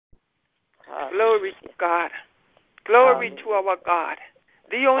Glory to God. Glory to our God,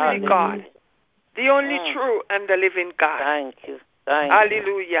 the only God, the only true and the living God. Thank you.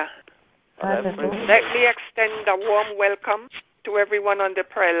 Hallelujah. Let me extend a warm welcome to everyone on the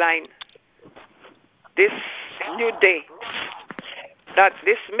prayer line. This new day, that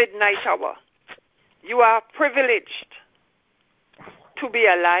this midnight hour, you are privileged to be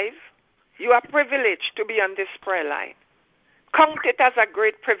alive. You are privileged to be on this prayer line. Count it as a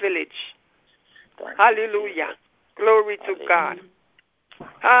great privilege. Hallelujah. Glory to God.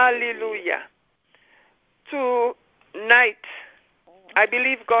 Hallelujah. Tonight, I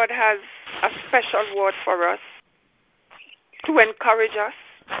believe God has a special word for us to encourage us,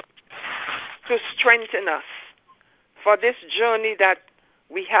 to strengthen us for this journey that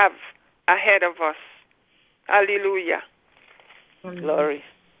we have ahead of us. Hallelujah. Glory.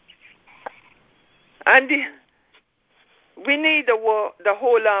 And we need the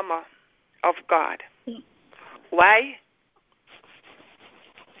whole armor of God. Why?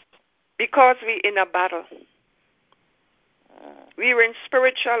 Because we're in a battle. We're in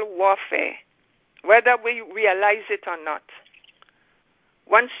spiritual warfare, whether we realize it or not.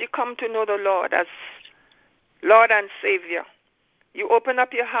 Once you come to know the Lord as Lord and Savior, you open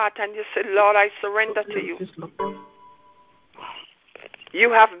up your heart and you say, Lord, I surrender to you.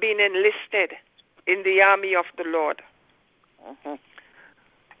 You have been enlisted in the army of the Lord.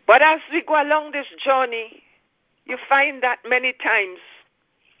 But as we go along this journey, you find that many times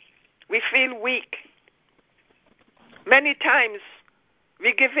we feel weak. Many times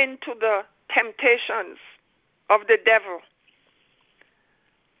we give in to the temptations of the devil.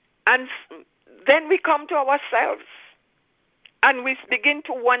 And then we come to ourselves and we begin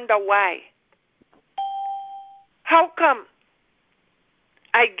to wonder why. How come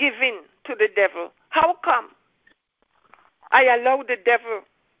I give in to the devil? How come I allow the devil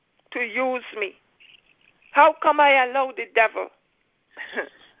to use me? How come I allow the devil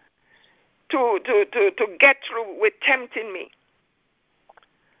to get through with tempting me?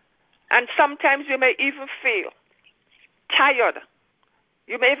 And sometimes you may even feel tired.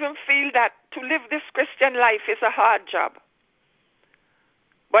 You may even feel that to live this Christian life is a hard job.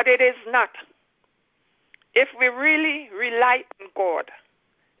 But it is not. If we really rely on God,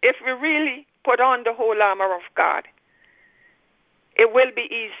 if we really put on the whole armor of God, it will be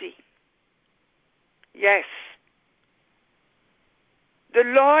easy. Yes. The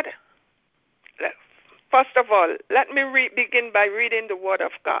Lord, first of all, let me begin by reading the Word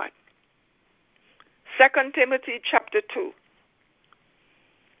of God. 2 Timothy chapter 2.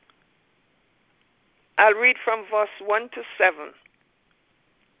 I'll read from verse 1 to 7.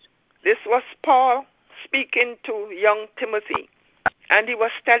 This was Paul speaking to young Timothy, and he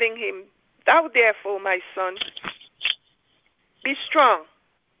was telling him, Thou therefore, my son, be strong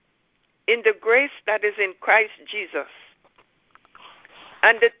in the grace that is in Christ Jesus.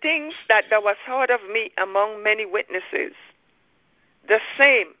 And the things that thou hast heard of me among many witnesses, the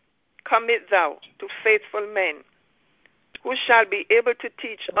same commit thou to faithful men, who shall be able to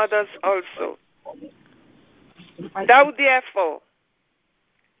teach others also. Thou therefore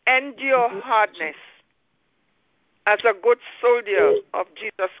endure hardness as a good soldier of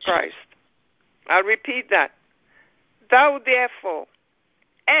Jesus Christ. I'll repeat that. Thou therefore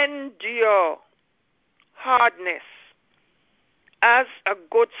endure hardness as a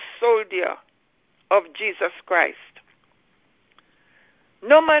good soldier of Jesus Christ.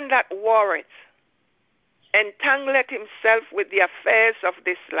 No man that warreth entangleth himself with the affairs of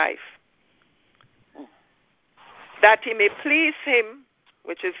this life, that he may please him,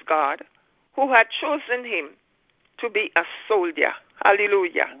 which is God, who had chosen him to be a soldier.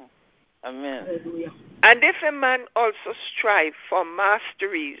 Hallelujah. Amen. And if a man also strive for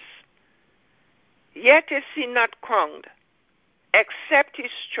masteries, yet is he not crowned, except he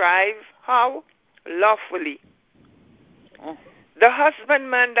strive, how? Lawfully. The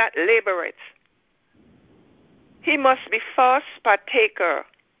husbandman that laboreth, he must be first partaker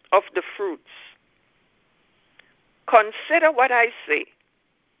of the fruits. Consider what I say,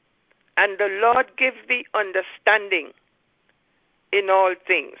 and the Lord give thee understanding in all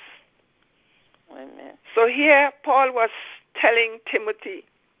things. Amen. So here Paul was telling Timothy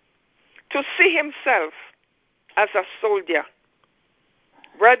to see himself as a soldier.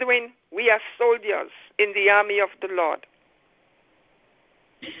 Brethren, we are soldiers in the army of the Lord.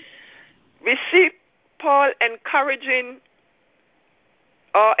 We see Paul encouraging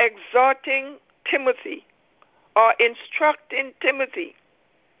or exhorting Timothy or instructing Timothy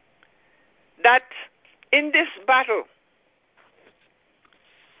that in this battle,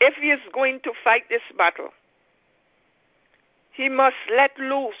 if he is going to fight this battle, he must let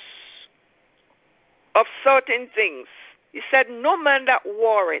loose of certain things. He said, no man that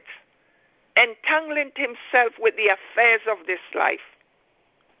warreth, entangling himself with the affairs of this life.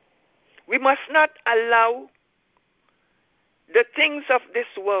 We must not allow the things of this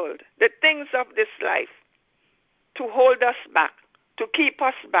world, the things of this life, to hold us back, to keep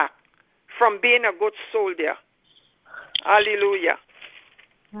us back from being a good soldier. Hallelujah.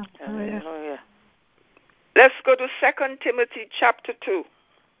 Hallelujah. Let's go to 2 Timothy chapter 2.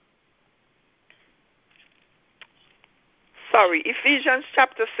 Ephesians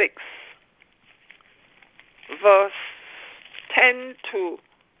chapter 6, verse 10 to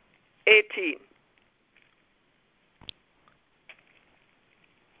 18.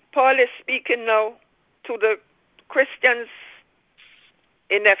 Paul is speaking now to the Christians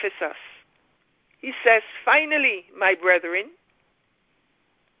in Ephesus. He says, finally, my brethren,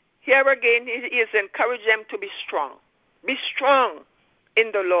 here again he is encouraging them to be strong. Be strong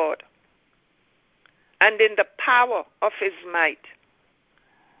in the Lord and in the power of his might.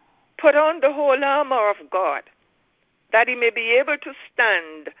 Put on the whole armor of God, that he may be able to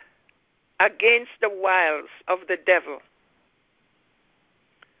stand against the wiles of the devil.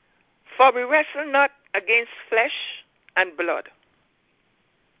 For we wrestle not against flesh and blood,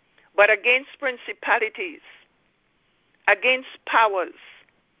 but against principalities, against powers,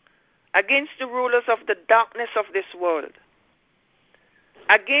 against the rulers of the darkness of this world,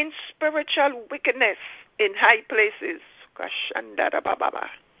 against spiritual wickedness in high places.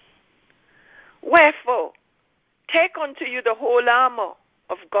 Wherefore, take unto you the whole armor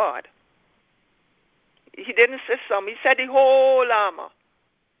of God. He didn't say some, he said the whole armor,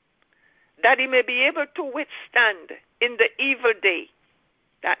 that he may be able to withstand in the evil day.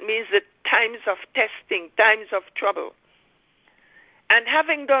 That means the times of testing, times of trouble. And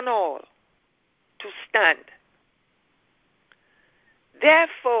having done all, to stand.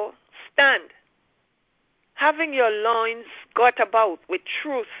 Therefore, stand, having your loins girt about with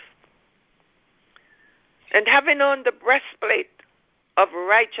truth, and having on the breastplate of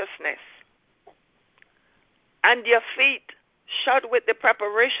righteousness, and your feet shod with the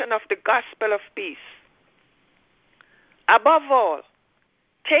preparation of the gospel of peace. Above all,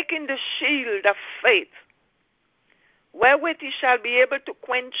 taking the shield of faith, wherewith ye shall be able to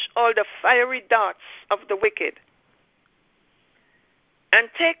quench all the fiery darts of the wicked, and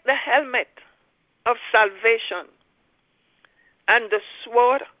take the helmet of salvation and the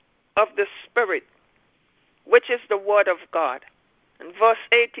sword of the Spirit, which is the word of God. And verse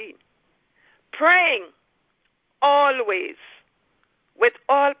 18, praying always with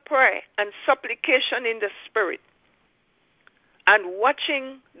all prayer and supplication in the Spirit, and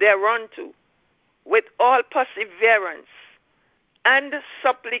watching thereunto with all perseverance and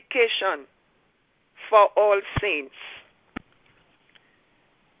supplication for all saints.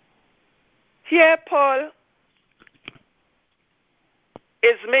 Here Paul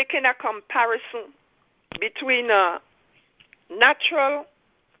is making a comparison between a natural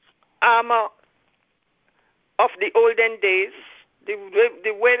armor of the olden days, the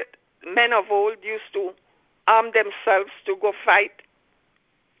way men of old used to arm themselves to go fight.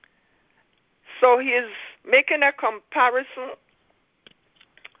 So he is making a comparison,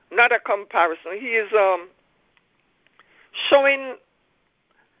 not a comparison, he is showing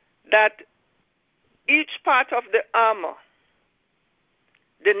that each part of the armor,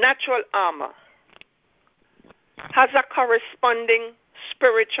 the natural armor, has a corresponding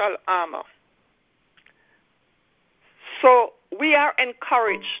spiritual armor. So we are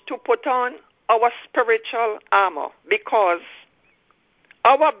encouraged to put on our spiritual armor because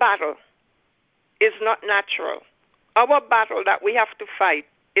our battle is not natural. Our battle that we have to fight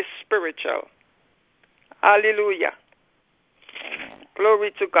is spiritual. Hallelujah. Amen.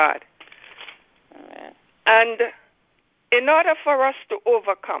 Glory to God. Amen. And in order for us to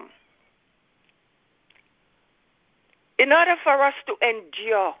overcome, in order for us to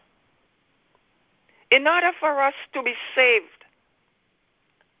endure, in order for us to be saved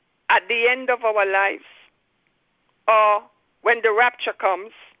at the end of our lives, or when the rapture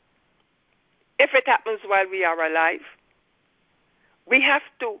comes, if it happens while we are alive, we have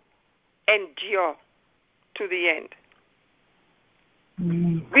to endure to the end.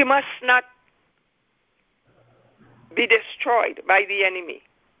 We must not be destroyed by the enemy.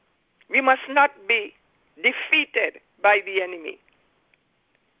 We must not be defeated by the enemy.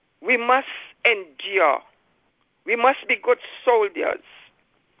 We must endure. We must be good soldiers.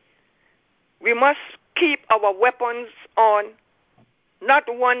 We must keep our weapons on, not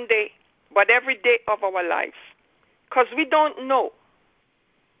one day, but every day of our lives. Because we don't know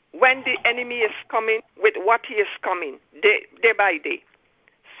when the enemy is coming, with what he is coming, day by day.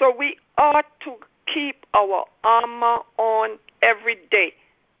 So we ought to keep our armor on every day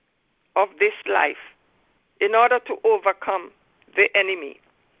of this life in order to overcome the enemy.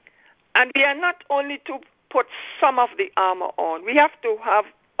 And we are not only to put some of the armor on, we have to have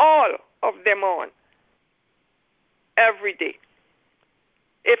all of them on every day.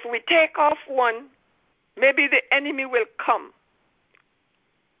 If we take off one, maybe the enemy will come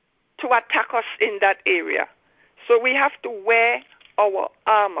to attack us in that area. So we have to wear our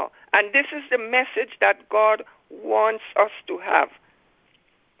armor. And this is the message that God wants us to have.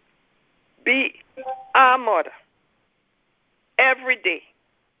 Be armored every day.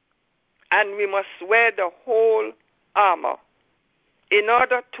 And we must wear the whole armor in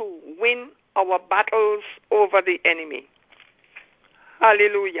order to win our battles over the enemy.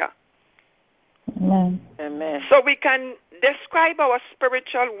 Hallelujah. Amen. Amen. So we can describe our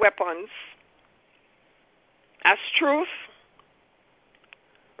spiritual weapons as truth,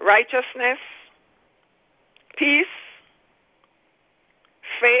 righteousness, peace,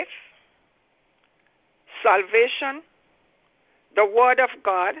 faith, salvation, the Word of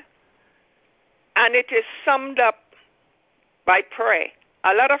God, and it is summed up by prayer.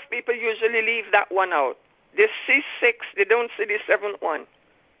 A lot of people usually leave that one out. They see 6, they don't see the 7th one.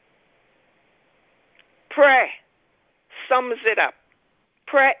 Prayer sums it up.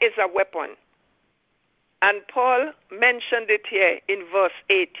 Prayer is a weapon. And Paul mentioned it here in verse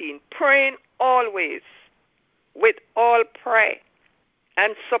 18. Praying always with all prayer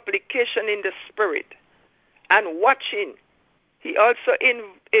and supplication in the Spirit, and watching. He also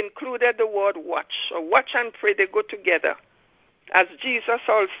included the word watch. So watch and pray, they go together, as Jesus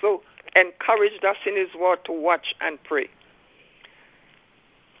also encouraged us in his word to watch and pray.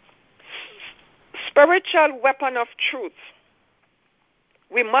 Spiritual weapon of truth.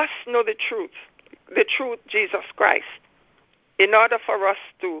 We must know the truth, Jesus Christ, in order for us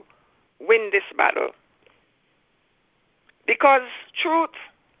to win this battle. Because truth,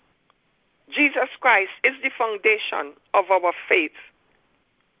 Jesus Christ, is the foundation of our faith.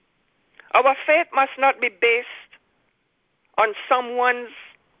 Our faith must not be based on someone's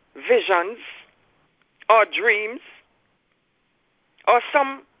visions or dreams or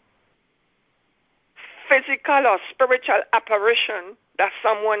some physical or spiritual apparition that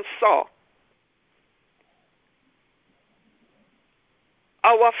someone saw.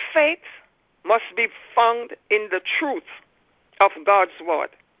 Our faith must be found in the truth of God's word.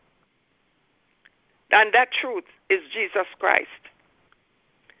 And that truth is Jesus Christ.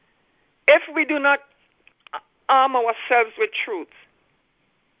 If we do not arm ourselves with truth,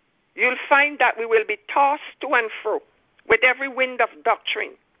 you'll find that we will be tossed to and fro with every wind of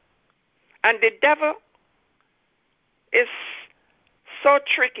doctrine. And the devil is so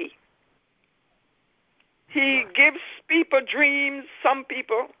tricky. He gives people dreams, some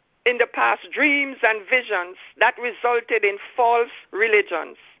people in the past, dreams and visions that resulted in false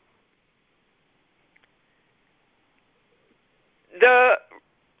religions.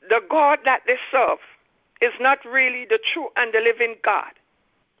 The God that they serve is not really the true and the living God.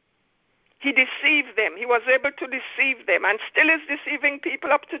 He deceived them. He was able to deceive them and still is deceiving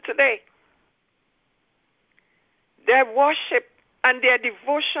people up to today. Their worship and their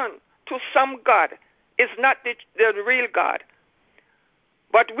devotion to some God is not the real God.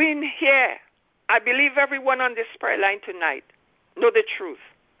 But we here, I believe everyone on this prayer line tonight, know the truth.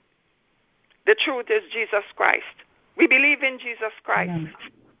 The truth is Jesus Christ. We believe in Jesus Christ. Amen.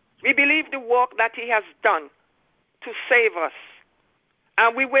 We believe the work that he has done to save us.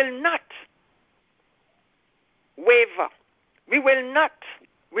 And we will not waver. We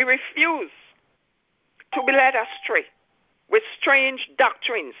refuse to be led astray with strange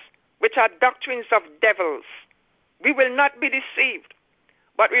doctrines, which are doctrines of devils. We will not be deceived.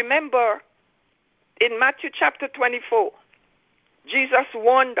 But remember, in Matthew chapter 24, Jesus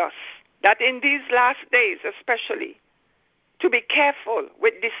warned us that in these last days especially, to be careful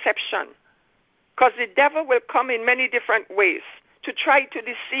with deception, because the devil will come in many different ways to try to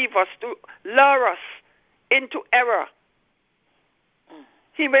deceive us, to lure us into error.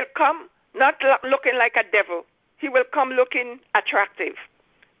 He will come not looking like a devil. He will come looking attractive.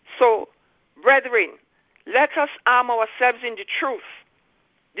 So, brethren, let us arm ourselves in the truth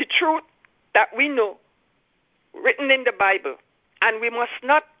that we know, written in the Bible, and we must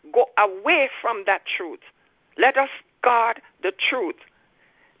not go away from that truth. Let us guard the truth.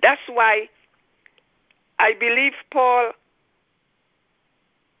 That's why I believe Paul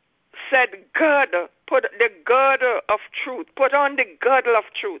said, girdle, put the girdle of truth, put on the girdle of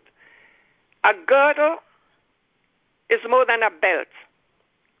truth. A girdle is more than a belt.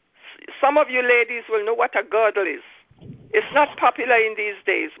 Some of you ladies will know what a girdle is. It's not popular in these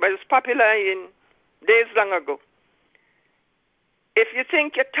days, but it's popular in days long ago. If you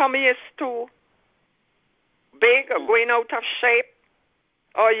think your tummy is too big or going out of shape,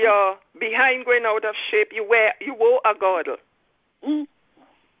 or you're behind going out of shape, you wear a girdle.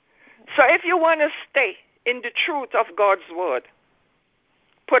 So if you want to stay in the truth of God's word,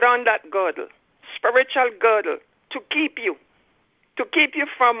 put on that girdle, spiritual girdle, to keep you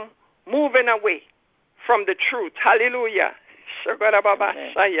from moving away from the truth. Hallelujah.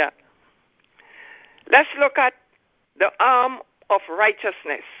 Let's look at the arm of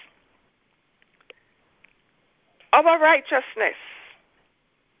righteousness. Our righteousness,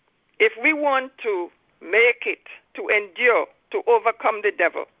 if we want to make it, to endure, to overcome the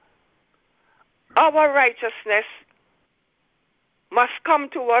devil, our righteousness must come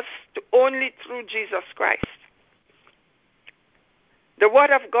to us only through Jesus Christ. The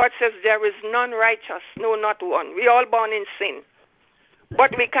word of God says there is none righteous, no, not one. We all born in sin.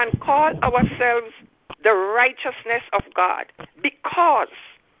 But we can call ourselves the righteousness of God because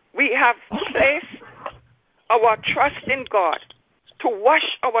we have placed our trust in God to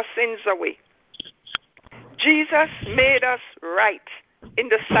wash our sins away. Jesus made us right in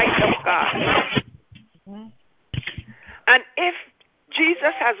the sight of God. And if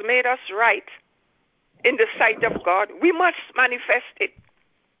Jesus has made us right in the sight of God, we must manifest it.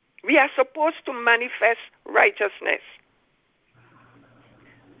 We are supposed to manifest righteousness.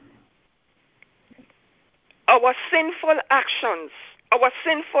 Our sinful actions, our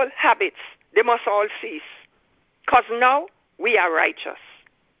sinful habits, they must all cease. Because now we are righteous.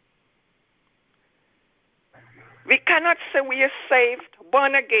 We cannot say we are saved,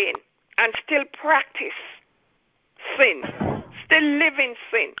 born again, and still practice sin, still live in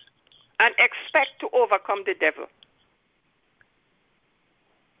sin, and expect to overcome the devil.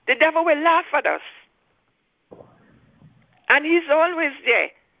 The devil will laugh at us. And he's always there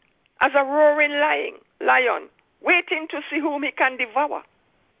as a roaring lion, waiting to see whom he can devour.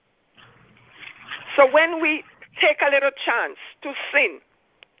 So when we take a little chance to sin,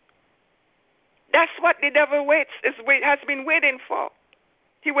 that's what the devil has been waiting for.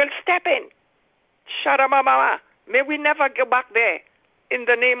 He will step in. Sharamama. May we never go back there in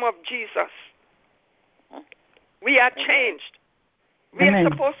the name of Jesus. We are changed. We are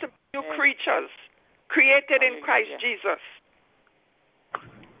supposed to be new creatures created in Christ Jesus.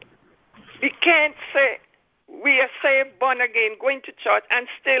 We can't say we are saved, born again, going to church, and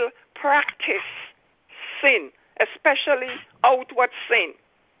still practice sin, especially outward sin.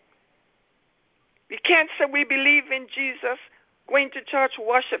 We can't say we believe in Jesus, going to church,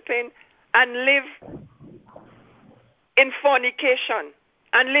 worshiping, and live in fornication,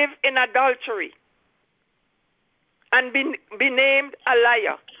 and live in adultery, and be named a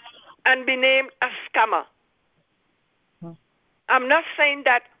liar, and be named a scammer. I'm not saying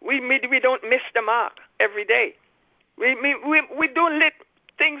that we don't miss the mark every day. We do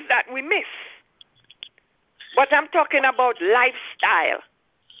things that we miss. But I'm talking about lifestyle.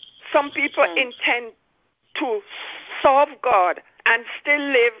 Some people intend to serve God and still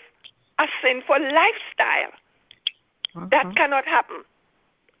live a sinful lifestyle. That cannot happen.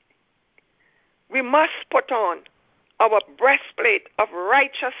 We must put on our breastplate of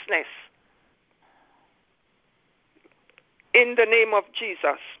righteousness in the name of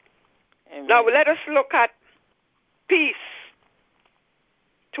Jesus. Amen. Now let us look at peace.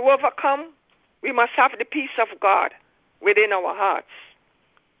 To overcome, we must have the peace of God within our hearts.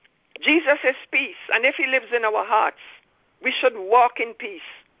 Jesus is peace, and if he lives in our hearts, we should walk in peace.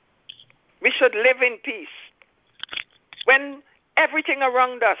 We should live in peace. When everything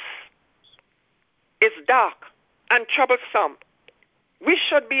around us is dark and troublesome, we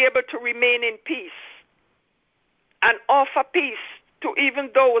should be able to remain in peace and offer peace to even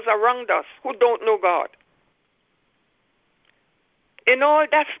those around us who don't know God. In all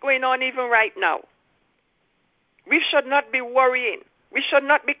that's going on even right now, we should not be worrying. We should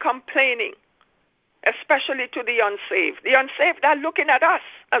not be complaining, especially to the unsaved. The unsaved are looking at us,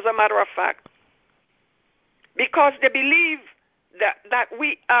 as a matter of fact, because they believe that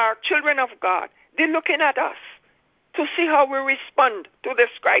we are children of God. They're looking at us to see how we respond to this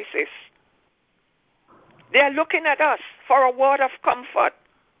crisis. They are looking at us for a word of comfort.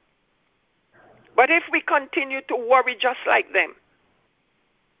 But if we continue to worry just like them,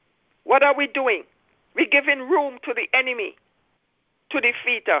 what are we doing? We're giving room to the enemy to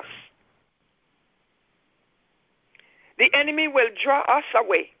defeat us. The enemy will draw us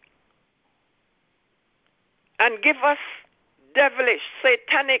away and give us devilish,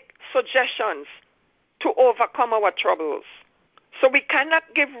 satanic suggestions to overcome our troubles. So we cannot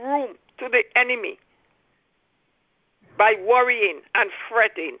give room to the enemy by worrying and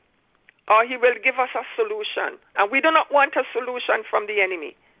fretting or he will give us a solution. And we do not want a solution from the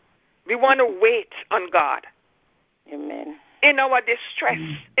enemy. We want to wait on God. Amen. In our distress,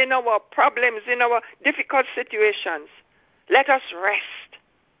 in our problems, in our difficult situations, let us rest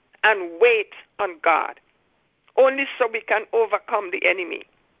and wait on God, only so we can overcome the enemy.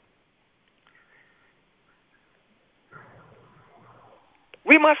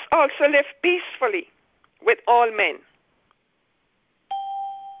 We must also live peacefully with all men.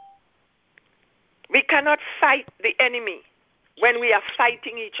 We cannot fight the enemy when we are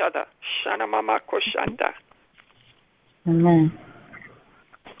fighting each other. Shana mama koshanta. Amen.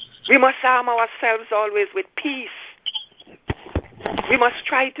 We must arm ourselves always with peace. We must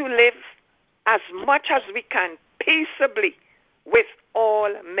try to live as much as we can peaceably with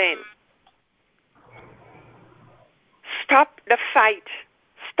all men. Stop the fight.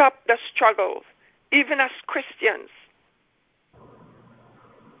 Stop the struggles. Even as Christians,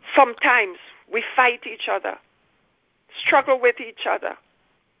 sometimes we fight each other, struggle with each other.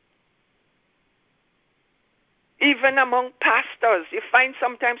 Even among pastors, you find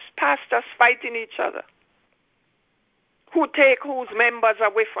sometimes pastors fighting each other. Who take whose members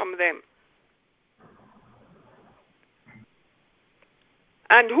away from them?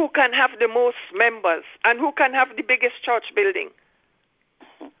 And who can have the most members? And who can have the biggest church building?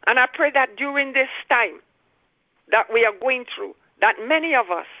 And I pray that during this time that we are going through, that many of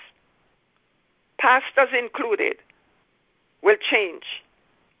us, pastors included, will change.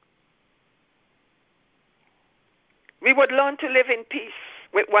 We would learn to live in peace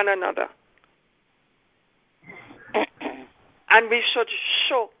with one another. And we should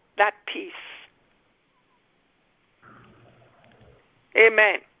show that peace.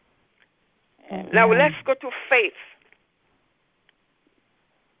 Amen. Now let's go to faith.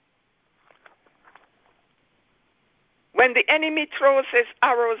 When the enemy throws his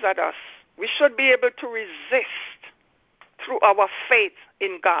arrows at us, we should be able to resist through our faith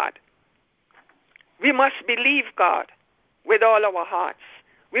in God. We must believe God with all our hearts.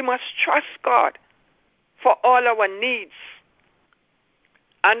 We must trust God for all our needs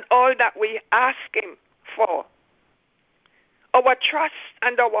and all that we ask him for. Our trust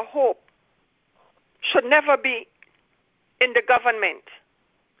and our hope should never be in the government.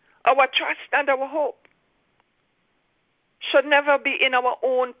 Our trust and our hope should never be in our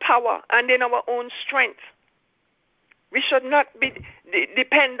own power and in our own strength. We should not be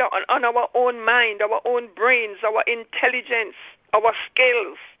depend on our own mind, our own brains, our intelligence, our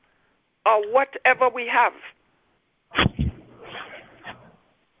skills, or whatever we have.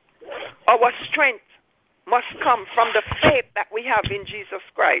 Our strength must come from the faith that we have in Jesus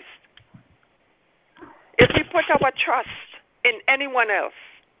Christ. If we put our trust in anyone else,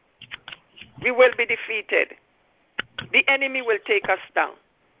 we will be defeated. The enemy will take us down.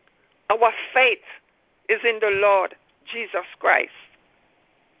 Our faith is in the Lord Jesus Christ.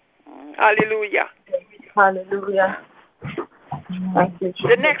 Hallelujah. Hallelujah.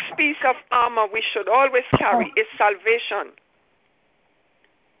 The next piece of armor we should always carry is salvation.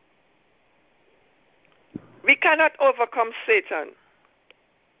 We cannot overcome Satan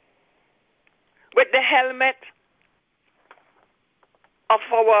with the helmet of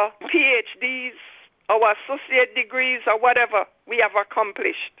our PhDs, our associate degrees, or whatever we have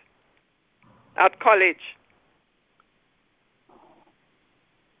accomplished at college.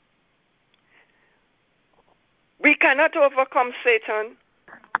 We cannot overcome Satan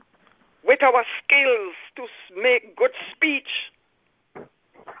with our skills to make good speech.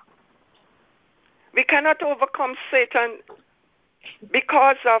 We cannot overcome Satan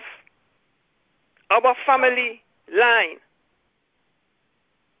because of our family line,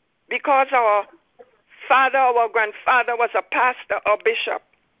 because our father, our grandfather was a pastor or bishop.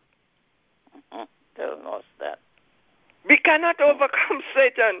 Tell us that. We cannot overcome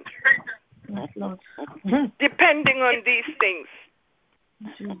Satan depending on these things.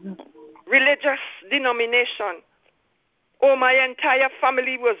 Religious denomination. Oh, my entire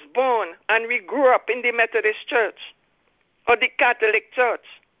family was born and we grew up in the Methodist Church or the Catholic Church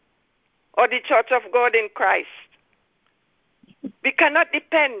or the Church of God in Christ. We cannot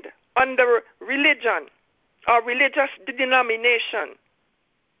depend on the religion or religious denomination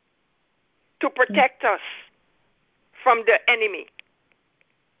to protect us from the enemy.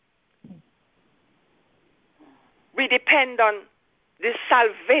 We depend on the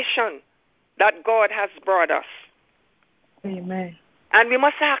salvation that God has brought us. Amen. And we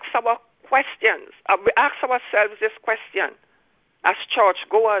must ask our questions. We ask ourselves this question as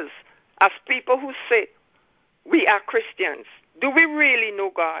churchgoers, as people who say we are Christians. Do we really know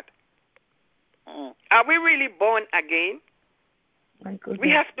God? Are we really born again? We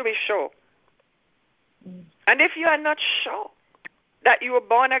have to be sure. And if you are not sure that you were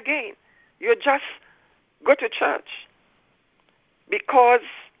born again, you just go to church because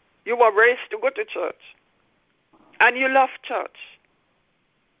you were raised to go to church and you love church.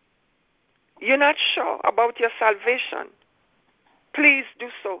 You're not sure about your salvation. Please do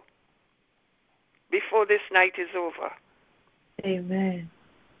so before this night is over. Amen.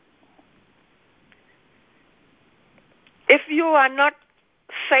 If you are not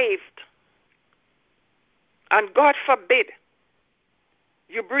saved, and God forbid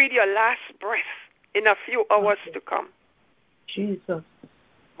you breathe your last breath in a few hours to come, Jesus.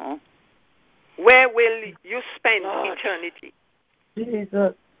 where will you spend eternity?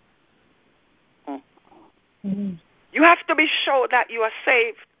 Jesus. You have to be sure that you are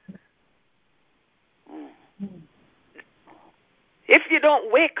saved. If you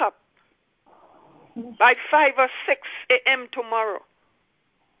don't wake up by 5 or 6 a.m. tomorrow,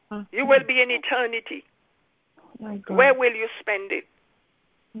 you will be in eternity. Where will you spend it?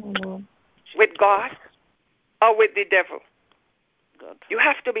 With God or with the devil? You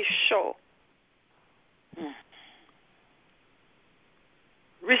have to be sure.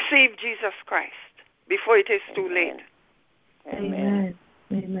 Receive Jesus Christ before it is too late. Amen.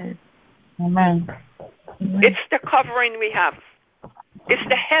 Amen. Amen. It's the covering we have. It's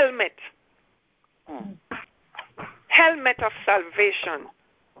the helmet. Helmet of salvation.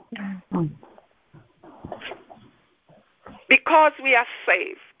 Because we are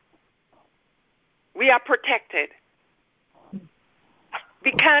saved, we are protected.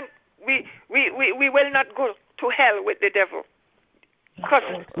 We will not go to hell with the devil. Because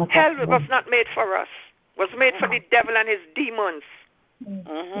hell was not made for us. It was made for the devil and his demons.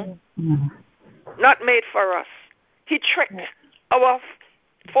 Not made for us. He tricked our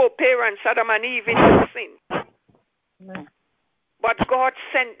foreparents, Adam and Eve, into sin. But God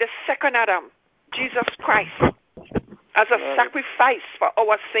sent the second Adam, Jesus Christ, as a sacrifice for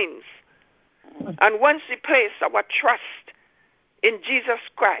our sins. And once we place our trust in Jesus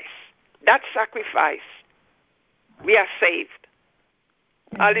Christ, that sacrifice, we are saved.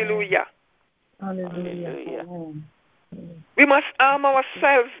 Hallelujah. Hallelujah. We must arm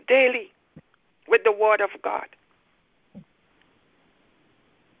ourselves daily with the Word of God.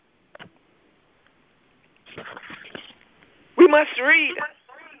 We must read.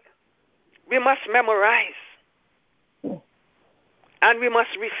 We must memorize. And we must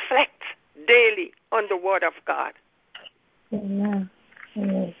reflect daily on the Word of God. Amen.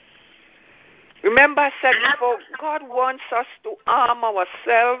 Remember, I said before, God wants us to arm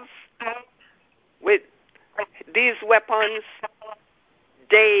ourselves with these weapons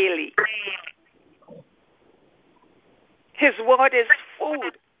daily. His Word is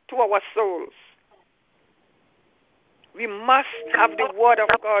food to our souls. We must have the Word of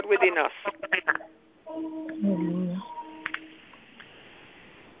God within us.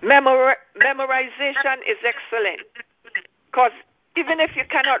 Memorization is excellent, because even if you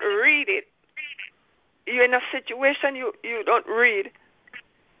cannot read it, you're in a situation you don't read,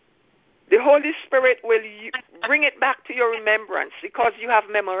 the Holy Spirit will bring it back to your remembrance because you have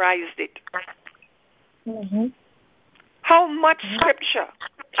memorized it. How much scripture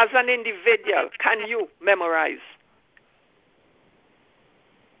as an individual can you memorize?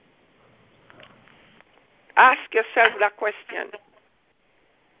 Ask yourself that question.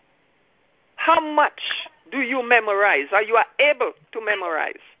 How much do you memorize, or you are able to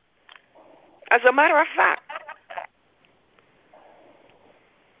memorize? As a matter of fact,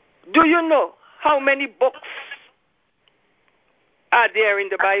 do you know how many books are there in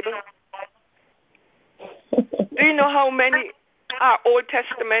the Bible? Do you know how many are Old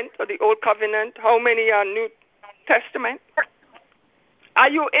Testament or the Old Covenant? How many are New Testament? Are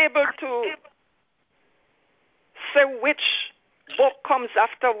you able to say which book comes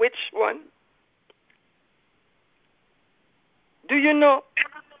after which one? Do you know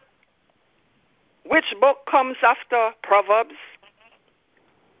which book comes after Proverbs?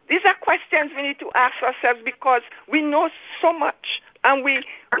 These are questions we need to ask ourselves because we know so much and we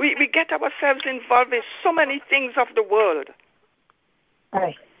get ourselves involved in so many things of the world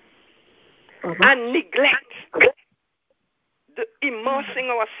and neglect the immersing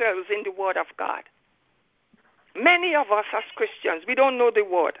ourselves in the Word of God. Many of us as Christians, we don't know the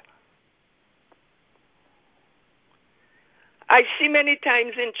Word. I see many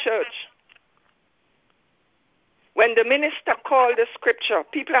times in church, when the minister called the scripture,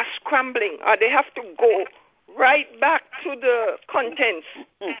 people are scrambling, or they have to go right back to the contents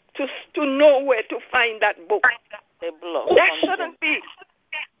to know where to find that book. That shouldn't be.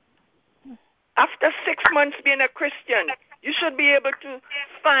 After 6 months being a Christian, you should be able to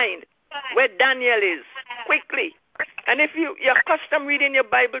find where Daniel is, quickly. And if you're accustomed reading your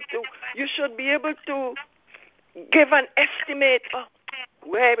Bible too, you should be able to give an estimate of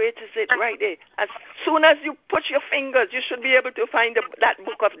where it is right there. As soon as you put your fingers, you should be able to find that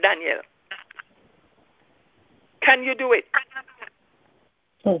book of Daniel. Can you do it?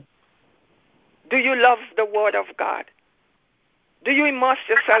 Do you love the Word of God? Do you immerse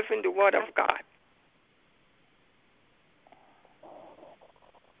yourself in the Word of God?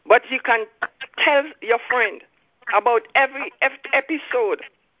 But you can tell your friend about every episode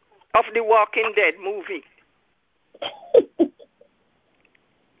of the Walking Dead movie.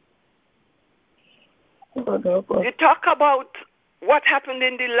 You talk about what happened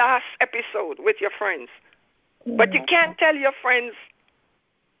in the last episode with your friends. But you can't tell your friends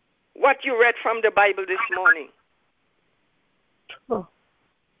what you read from the Bible this morning.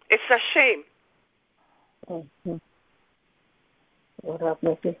 It's a shame.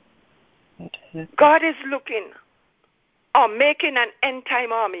 God is looking or making an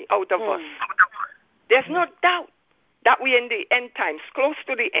end-time army out of us. There's no doubt that we're in the end times, close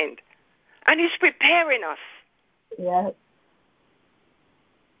to the end. And He's preparing us. Yes.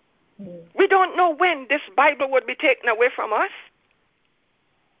 We don't know when this Bible would be taken away from us.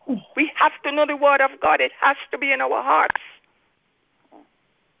 We have to know the Word of God. It has to be in our hearts.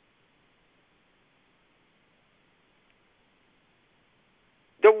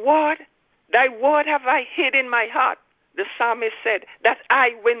 The Word, Thy Word have I hid in my heart, the psalmist said, that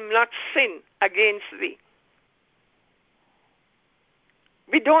I will not sin against Thee.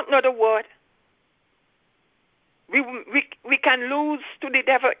 We don't know the Word. We can lose to the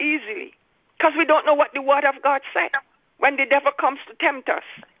devil easily because we don't know what the Word of God said when the devil comes to tempt us.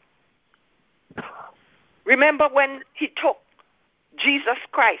 Remember when he took Jesus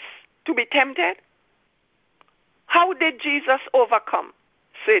Christ to be tempted? How did Jesus overcome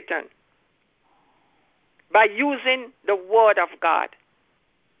Satan? By using the Word of God.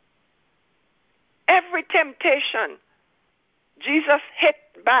 Every temptation, Jesus hit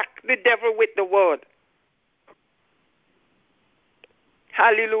back the devil with the Word.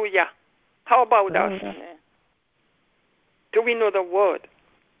 Hallelujah. How about us? Do we know the Word?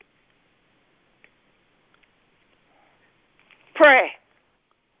 Prayer.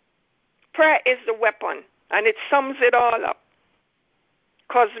 Prayer is the weapon, and it sums it all up.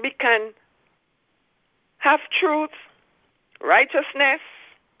 Because we can have truth, righteousness,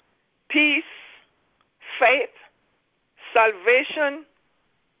 peace, faith, salvation,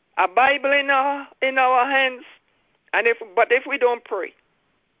 a Bible in our hands, but if we don't pray,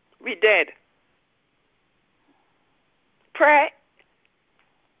 we're dead. Prayer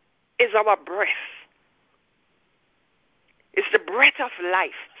is our breath. It's the breath of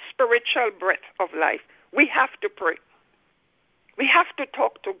life, spiritual breath of life. We have to pray. We have to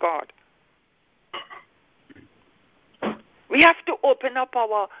talk to God. We have to open up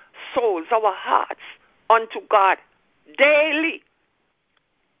our souls, our hearts unto God daily.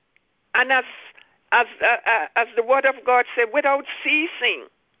 And as the Word of God said, without ceasing.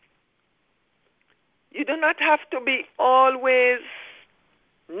 You do not have to be always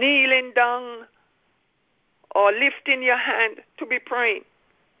kneeling down or lifting your hand to be praying.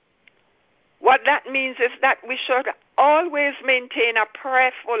 What that means is that we should always maintain a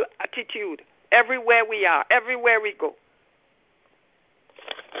prayerful attitude everywhere we are, everywhere we go.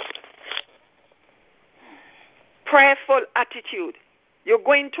 Prayerful attitude. You're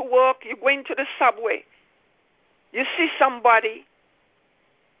going to work, you're going to the subway. You see somebody,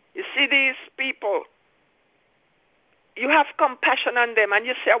 you see these people. You have compassion on them and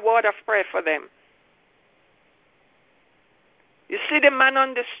you say a word of prayer for them. You see the man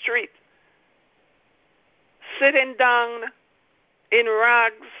on the street sitting down in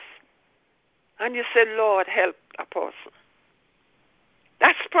rags and you say, Lord, help a person.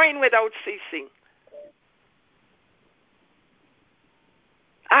 That's praying without ceasing.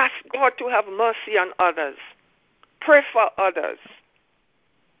 Ask God to have mercy on others. Pray for others.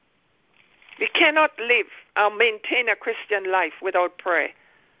 We cannot live or maintain a Christian life without prayer.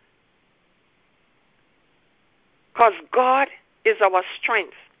 Because God is our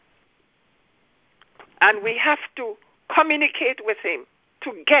strength. And we have to communicate with Him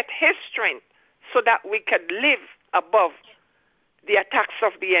to get His strength so that we can live above the attacks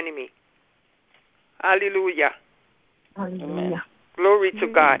of the enemy. Hallelujah. Hallelujah. Glory to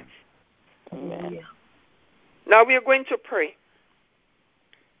God. Hallelujah. Now we are going to pray.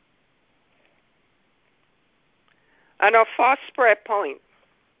 And our first prayer point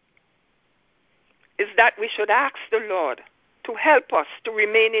is that we should ask the Lord to help us to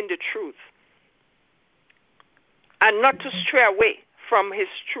remain in the truth and not to stray away from his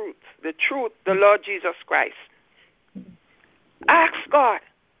truth, the truth, the Lord Jesus Christ. Ask God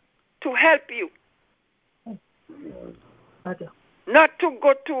to help you not to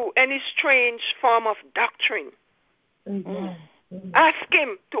go to any strange form of doctrine. Ask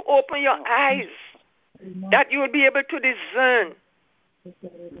him to open your eyes that you will be able to discern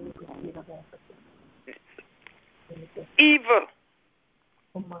evil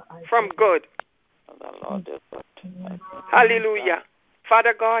from good. Hallelujah.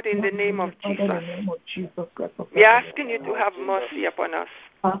 Father God, in the name of Jesus, we are asking you to have mercy upon us.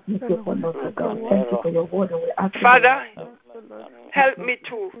 Father, help me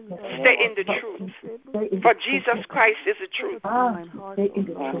to stay in the truth, for Jesus Christ is the truth.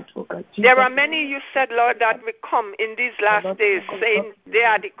 There are many, you said, Lord, that will come in these last days saying they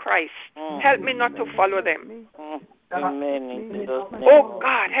are the Christ. Help me not to follow them. Oh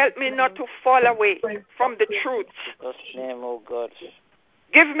God, help me not to fall away from the truth.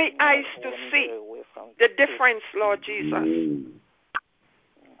 Give me eyes to see the difference, Lord Jesus.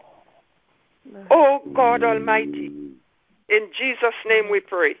 Oh God Almighty, in Jesus' name we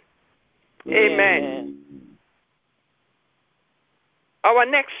pray. Amen. Our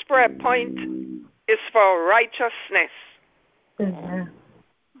next prayer point is for righteousness.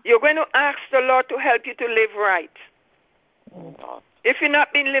 You're going to ask the Lord to help you to live right. If you've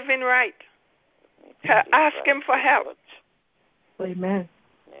not been living right, ask him for help. Amen.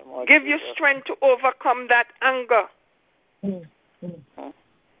 Give you strength to overcome that anger.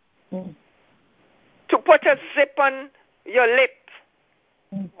 To put a zip on your lip.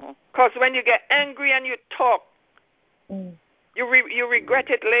 Because when you get angry and you talk, you regret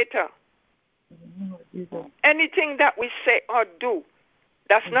it later. Anything that we say or do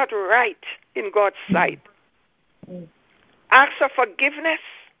that's not right in God's sight. Ask for forgiveness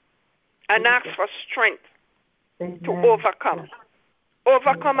and ask for strength to overcome.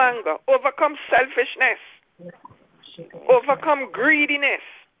 Overcome anger, overcome selfishness, overcome greediness.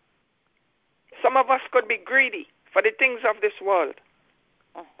 Some of us could be greedy for the things of this world.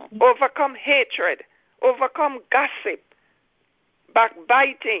 Overcome hatred, overcome gossip,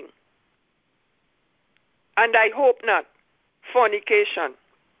 backbiting, and I hope not, fornication.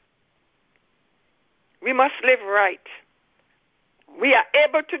 We must live right. We are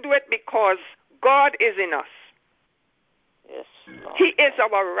able to do it because God is in us. Yes, he is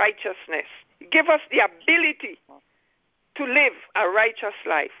our righteousness. Give us the ability to live a righteous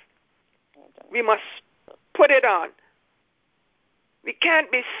life. We must put it on. We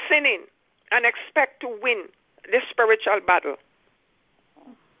can't be sinning and expect to win this spiritual battle.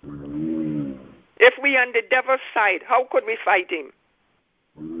 If we are on the devil's side, how could we fight him?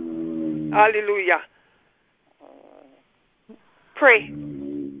 Hallelujah. Pray.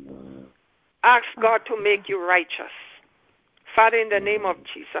 Ask God to make you righteous. Father, in the name of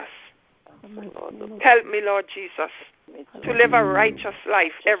Jesus, help me, Lord Jesus, to live a righteous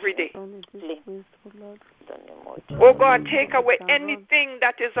life every day. Oh God, take away anything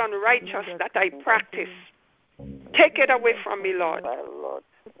that is unrighteous that I practice. Take it away from me, Lord.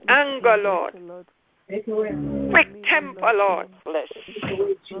 Anger, Lord. Quick temper, Lord.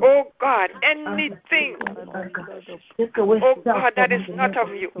 Oh God, anything, oh God, that is not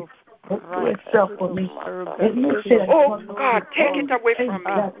of you. Oh God, take it away from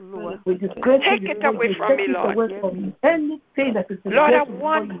me. Take it away from me, Lord. Lord, I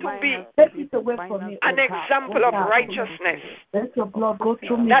want to be an example of righteousness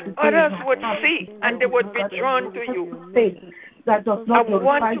that others would see and they would be drawn to you. I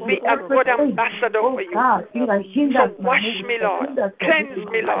want to be a good ambassador for you. So wash me, Lord. Cleanse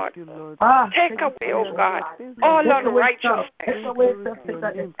me, Lord. Take away, oh God, all unrighteousness.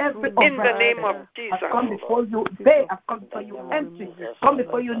 In the name of Jesus. Come before you bare. I come before you empty. Come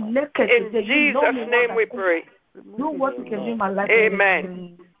before you naked. In Jesus' name we pray. Do what you can do in my life.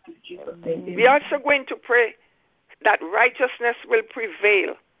 Amen. We are also going to pray that righteousness will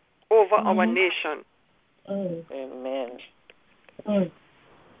prevail over our nation. Amen.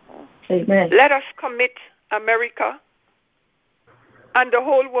 Amen. Let us commit America and the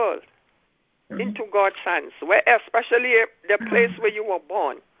whole world into God's hands, where especially the place where you were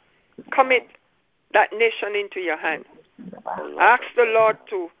born. Commit that nation into your hands. Ask the Lord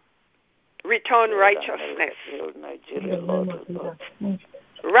to return righteousness.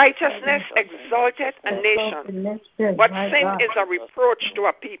 Righteousness exalteth a nation, but sin is a reproach to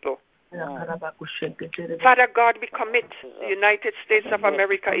a people. Father God, we commit the United States of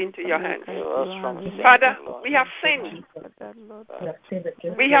America into your hands. Father, we have sinned.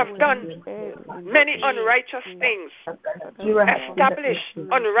 We have done many unrighteous things, established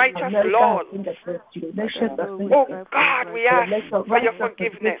unrighteous laws. Oh God, we ask for your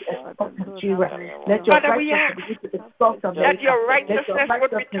forgiveness. Father, we ask that your righteousness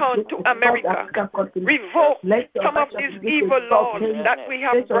would return to America. Revoke some of these evil laws that we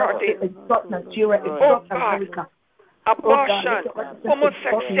have brought in. Oh God, abortion,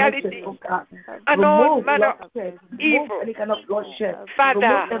 homosexuality, and all manner of evil.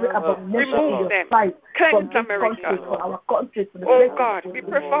 Father, remove them. Cleanse America. Oh God, we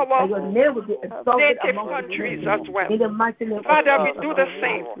pray for our native countries as well. Father, we do the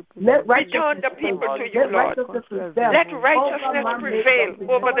same. Return the people to you, Lord. Let righteousness prevail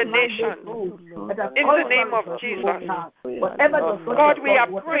over the nations. In the name of Jesus. God, we are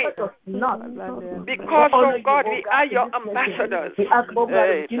praying because, oh God, we are your ambassadors.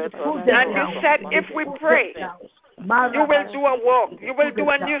 And you said if we pray, you will do a work. You will do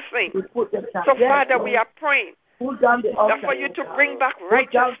a new thing. So, Father, we are praying that for you to bring back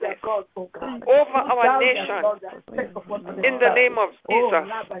righteousness over our nation in the name of Jesus.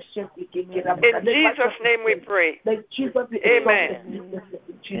 In Jesus' name we pray. Amen.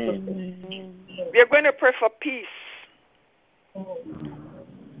 We are going to pray for peace.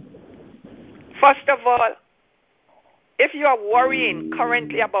 First of all, if you are worrying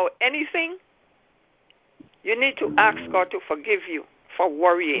currently about anything, you need to ask God to forgive you for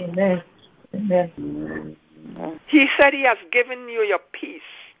worrying. Amen. Amen. He said he has given you your peace.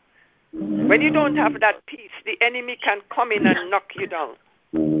 When you don't have that peace, the enemy can come in and knock you down.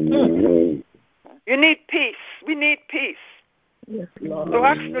 You need peace. We need peace. Yes, Lord. So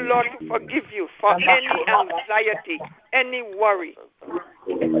ask the Lord to forgive you for any anxiety, any worry.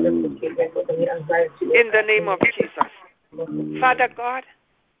 In the name of Jesus. Father God,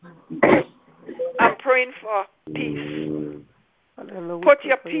 I'm praying for peace. Put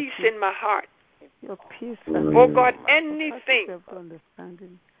your peace in my heart. Oh God, anything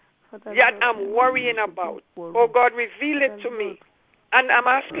that I'm worrying about, oh God, reveal it to me. And I'm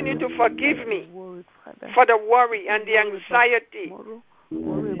asking you to forgive me for the worry and the anxiety.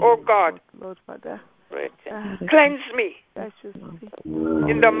 Oh God, cleanse me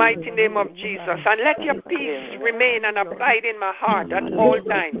in the mighty name of Jesus, and let your peace remain and abide in my heart at all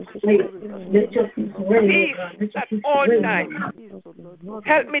times. Peace at all times.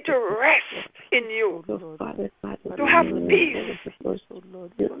 Help me to rest in you, to have peace,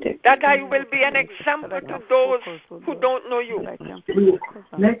 that I will be an example to those who don't know you.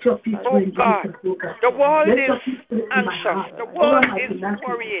 Oh God, the world is anxious, the world is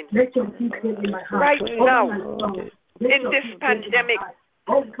worrying. Right now, in this pandemic,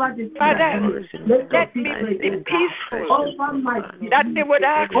 Father, let me be peaceful, that they would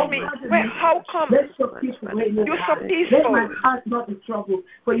ask me, well, how come you're so peaceful,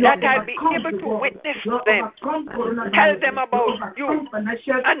 that I'll be able to witness to them, tell them about you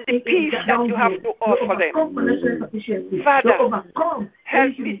and the peace that you have to offer them. Father,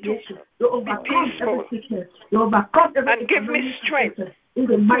 help me to be peaceful and give me strength to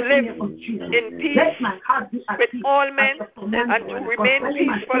live in peace with all men and to remain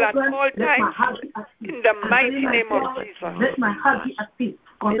peaceful at all times in the mighty name of Jesus.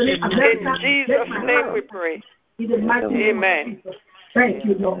 In Jesus' name we pray. Amen. Thank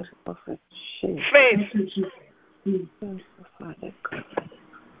you, Lord. Faith.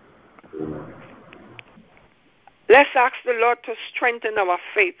 Let's ask the Lord to strengthen our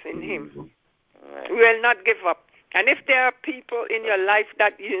faith in Him. We will not give up. And if there are people in your life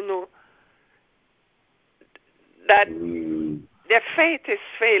that you know that their faith is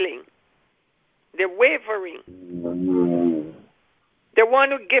failing, they're wavering, they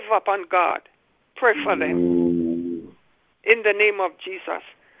want to give up on God, pray for them in the name of Jesus.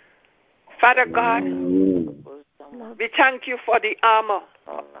 Father God, we thank you for the armor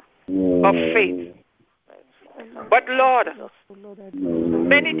of faith. But Lord,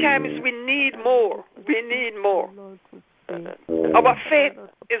 many times we need more. We need more. Our faith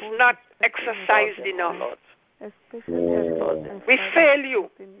is not exercised enough. We fail you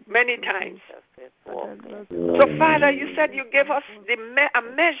many times. So Father, you said you gave us a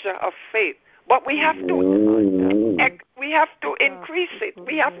measure of faith, but we have to increase it.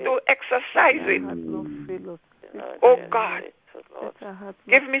 We have to exercise it. Oh God,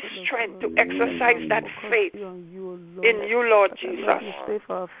 give me strength to exercise that faith in you, Lord Jesus.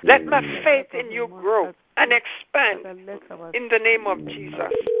 Let my faith in you grow and expand in the name of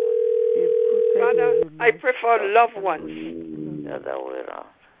Jesus. Father, I pray for loved ones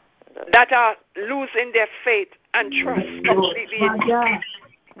that are losing their faith and trust completely in you.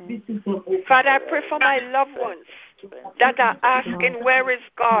 Father, I pray for my loved ones that are asking, where is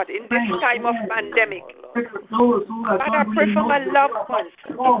God in this time of pandemic? Father, I pray for my loved ones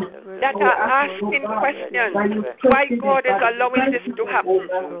that are asking questions, why God is allowing this to happen.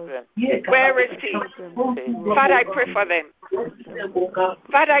 Where is He? Father, I pray for them.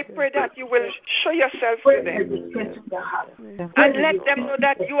 Father, I pray that you will show yourself to them and let them know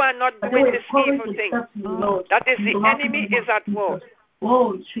that you are not doing this evil thing. That is, the enemy is at work.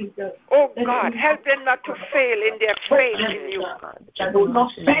 Oh God, help them not to fail in their faith in you.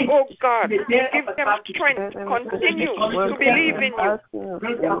 Oh God, give them strength to continue to believe in you.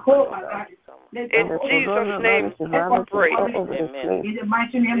 In Jesus' name, I pray. Amen.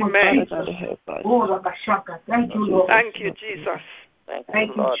 Thank you, Jesus.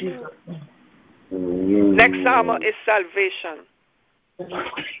 Thank you, Jesus. Next armor is salvation.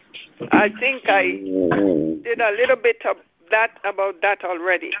 I think I did a little bit of about that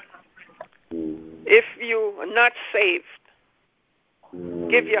already. If you are not saved,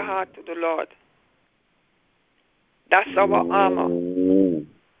 give your heart to the Lord. That's our armor.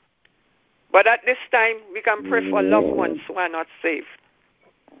 But at this time, we can pray for loved ones who are not saved.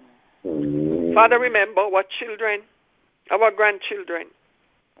 Father, remember our children, our grandchildren.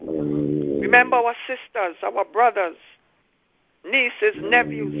 Remember our sisters, our brothers, nieces,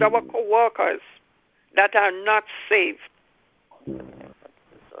 nephews, our co-workers that are not saved.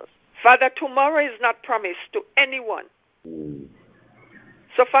 Father, tomorrow is not promised to anyone.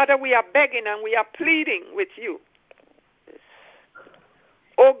 So, Father, we are begging and we are pleading with you,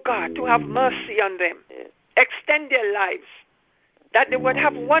 oh God, to have mercy on them. Extend their lives, that they would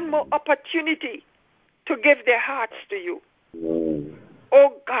have one more opportunity to give their hearts to you.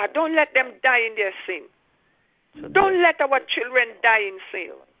 Oh God, don't let them die in their sin. Don't let our children die in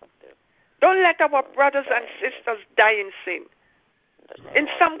sin. Don't let our brothers and sisters die in sin. In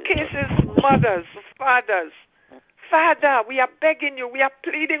some cases, mothers, fathers. Father, we are begging you, we are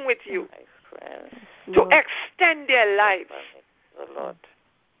pleading with you to extend their lives,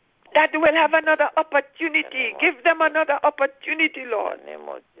 that they will have another opportunity. Give them another opportunity, Lord,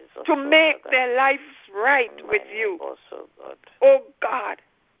 to make their lives right with you. Oh God,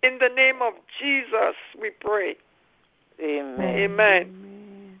 in the name of Jesus, we pray. Amen.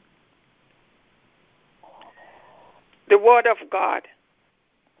 Amen. The Word of God.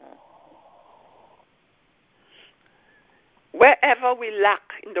 Wherever we lack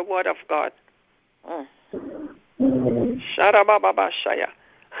in the Word of God. Sharababashaya.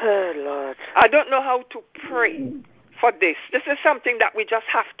 Oh, Lord. I don't know how to pray for this. This is something that we just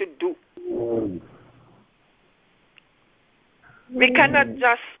have to do. We cannot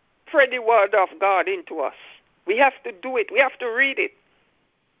just pray the Word of God into us. We have to do it. We have to read it.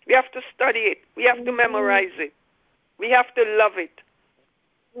 We have to study it. We have to memorize it. We have to love it.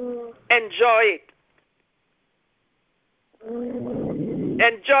 Enjoy it.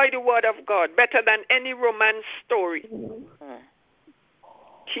 Enjoy the Word of God better than any romance story.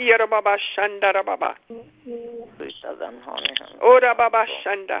 Kira Baba Shanda Baba. Ora Baba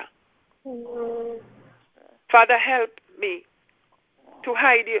Shanda. Father, help me to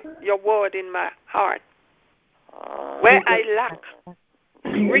hide your word in my heart. Where I lack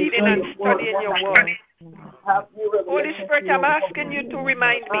reading and studying your word. Holy Spirit, I'm asking you to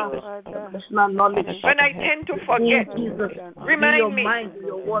remind me. When I tend to forget, remind me and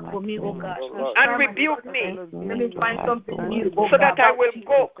rebuke me so that I will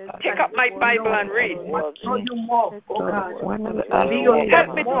go take up my Bible and read.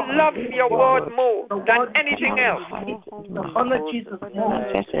 Help me to love your word more than anything else.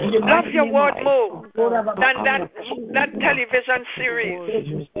 Love your word more than that television series.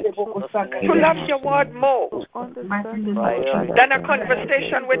 To love your word more than a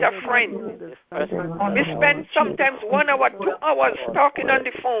conversation with a friend. We spend sometimes 1 hour, 2 hours talking on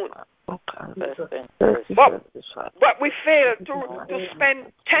the phone. But we fail to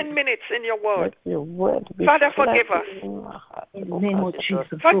spend 10 minutes in your word. Father, forgive us.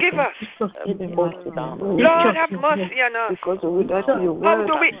 Forgive us. Lord, have mercy on us. How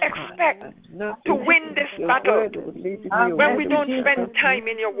do we expect to win this battle when we don't spend time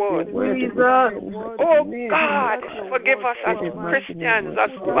in your word? Oh God, forgive us as Christians, as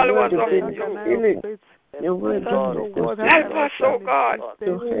followers of you. Help us, oh God.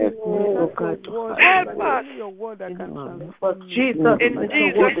 Help us. In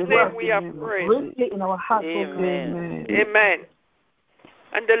Jesus' name we are praying. Amen. Amen.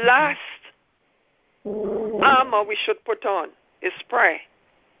 And the last armor we should put on is prayer.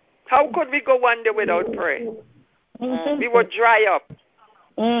 How could we go one day without prayer? We would dry up.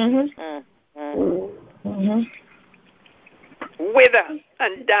 wither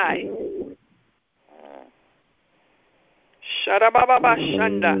and die. Sharababa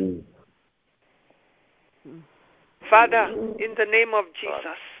Shanda. Father, in the name of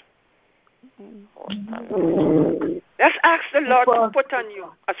Jesus, let's ask the Lord to put on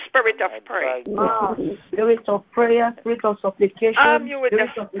you a spirit of prayer. Spirit of prayer, spirit of supplication. Arm you with the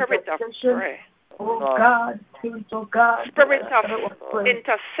spirit of prayer. Oh God, Spirit of God. Spirit of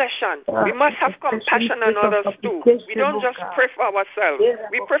intercession. We must have compassion on others too. We don't just pray for ourselves.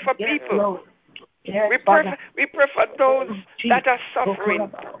 We pray for people. We pray for those that are suffering. We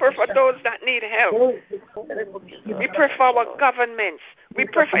pray for those that need help. We pray for our governments. We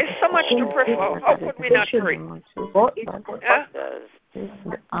pray for, it's so much to pray for. How could we not pray? Yeah?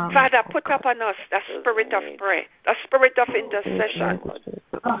 Father, put upon us the spirit of prayer, the spirit of intercession.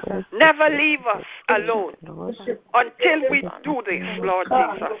 Never leave us alone until we do this, Lord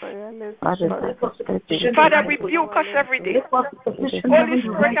Jesus. Father, rebuke us every day. Holy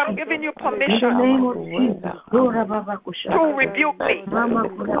Spirit, I'm giving you permission to rebuke me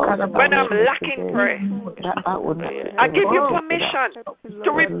when I'm lacking prayer. I give you permission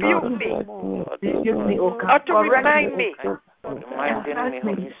to rebuke me or to remind me that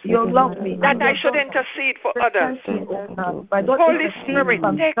I should intercede for others. Holy Spirit,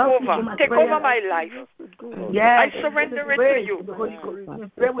 take over my life. I surrender it to you.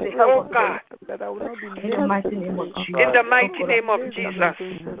 Oh God, in the mighty name of Jesus.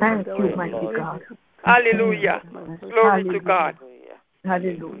 Thank you, mighty God. Hallelujah. Glory to God.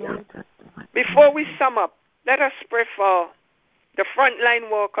 Hallelujah. Before we sum up, let us pray for the frontline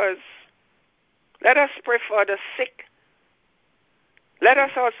workers. Let us pray for the sick. Let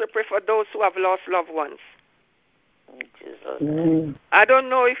us also pray for those who have lost loved ones. I don't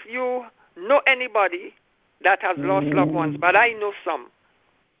know if you know anybody that has lost loved ones, but I know some.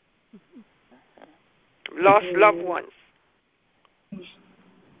 Lost loved ones.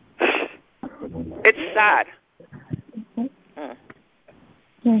 It's sad.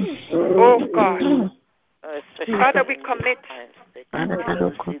 Oh God. Father, we commit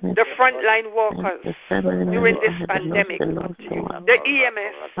the frontline workers during this pandemic, the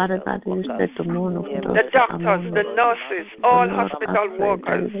EMS, the doctors, the nurses, all hospital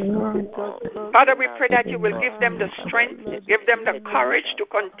workers. Father, we pray that you will give them the strength, give them the courage to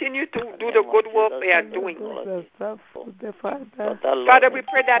continue to do the good work they are doing. Father, we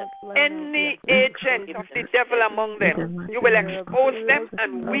pray that any agent of the devil among them, you will expose them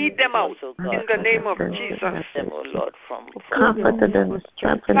and weed them out in the name of Jesus.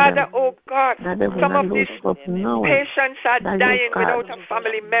 Father, oh God, some of these patients are dying without a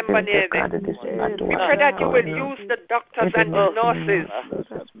family member near them. We pray that you will use the doctors and the nurses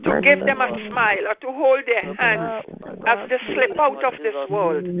to give them a smile or to hold their hands as they slip out of this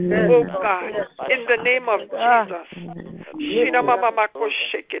world. Oh God, in the name of Jesus.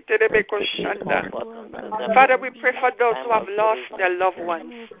 Father, we pray for those who have lost their loved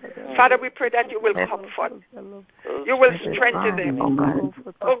ones. Father, we pray that you will comfort. You will strengthen them.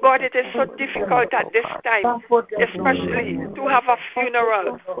 Oh God, it is so difficult at this time, especially to have a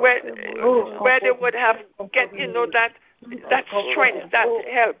funeral where they would have get that strength, that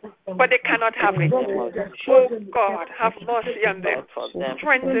help, but they cannot have it. Oh God, have mercy on them.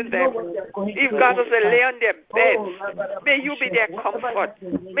 Strengthen them. If God does lay on their beds, may you be their comfort.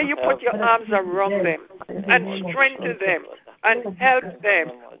 May you put your arms around them and strengthen them and help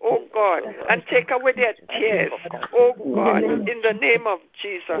them, oh God, and take away their tears, oh God, in the name of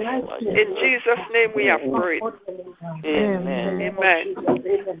Jesus. In Jesus' name we have prayed. Amen.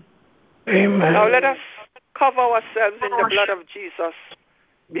 Amen. Now let us cover ourselves in the blood of Jesus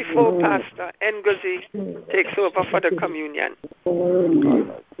before Pastor Ngozi takes over for the communion.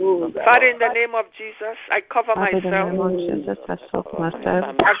 Father, in the name of Jesus, I cover myself.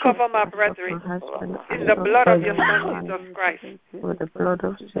 I cover my brethren in the blood of your Son, Jesus Christ.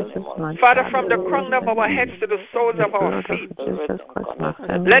 Father, from the crown of our heads to the soles of our feet,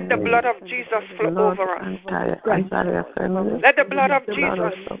 let the blood of Jesus flow over us. Let the blood of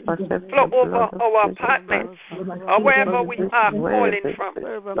Jesus flow over our apartments or wherever we are calling from.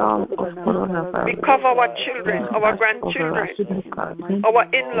 We cover our children, our grandchildren, our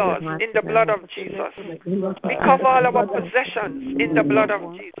in-laws in the blood of Jesus. We cover all our possessions in the blood of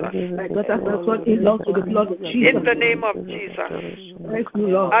Jesus. In the name of Jesus.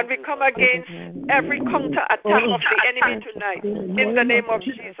 And we come against every counter attack of the enemy tonight in the name of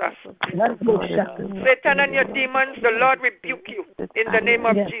Jesus. Satan and your demons, the Lord rebuke you in the name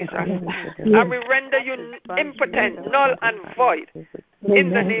of Jesus. And we render you impotent, null and void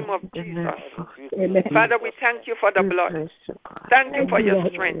in the name of Jesus. Father, we thank you for the blood. Thank you for your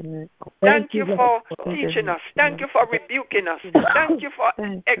strength. Thank you for teaching us. Thank you for rebuking us. Thank you for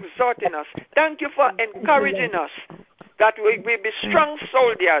exhorting us. Thank you for encouraging us that we will be strong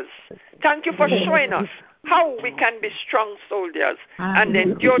soldiers. Thank you for showing us how we can be strong soldiers and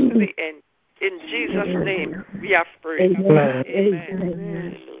endure to the end. In Jesus' name we have prayed. Amen.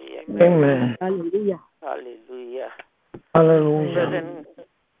 Amen. Amen. Hallelujah. Hallelujah. Hallelujah. Brethren,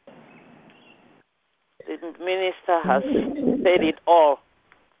 the minister has said it all.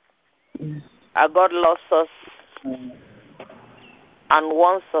 Our God loves us and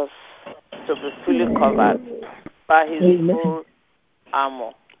wants us to be fully covered by his full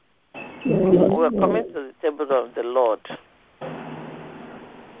armor. We're coming to the table of the Lord.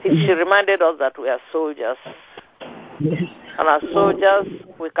 She reminded us that we are soldiers. And as soldiers,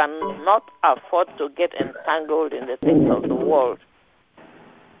 we cannot afford to get entangled in the things of the world.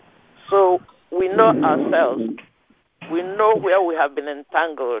 So we know ourselves. We know where we have been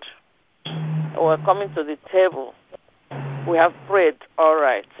entangled. And we're coming to the table. We have prayed, all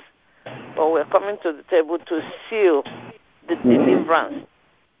right. But we're coming to the table to seal the deliverance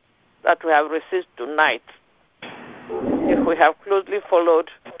that we have received tonight. If we have closely followed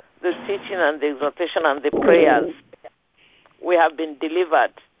the teaching and the exhortation and the prayers, we have been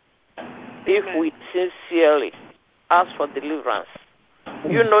delivered. If we sincerely ask for deliverance,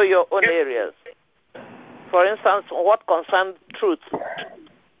 you know your own areas. For instance, what concerns truth,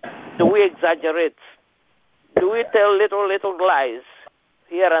 do we exaggerate? Do we tell little lies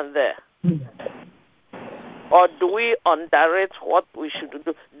here and there? Or do we underrate what we should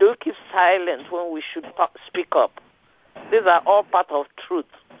do? Do we keep silent when we should speak up? These are all part of truth.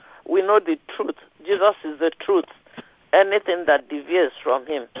 We know the truth. Jesus is the truth. Anything that deviates from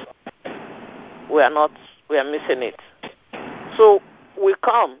him, we are missing it. So we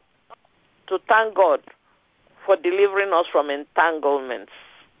come to thank God for delivering us from entanglements.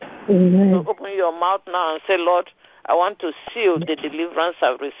 So open your mouth now and say, Lord, I want to seal the deliverance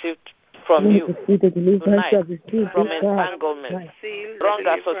I've received from you tonight, from entanglement, wrong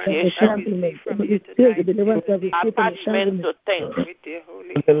association, attachment to things,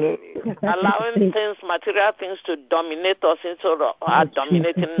 allowing things, material things to dominate us instead of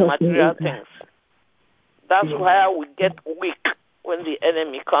dominating material things. That's why we get weak when the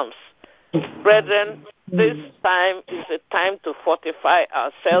enemy comes. Brethren, this time is a time to fortify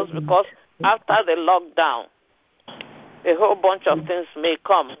ourselves, because after the lockdown, a whole bunch of things may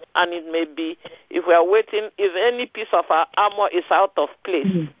come, and it may be, if we are waiting, if any piece of our armor is out of place,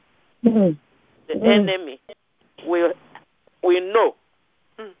 the enemy will know.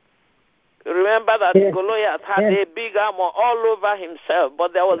 Remember that Goliath had a big armor all over himself,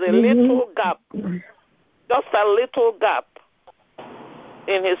 but there was a little gap, just a little gap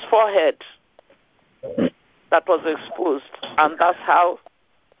in his forehead that was exposed, and that's how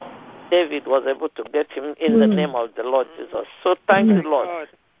David was able to get him in the name of the Lord Jesus. So thank you, Lord.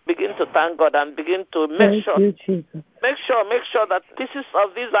 Begin to thank God and begin to make sure that pieces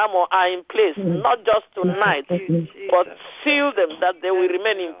of this armor are in place, not just tonight, but seal them that they will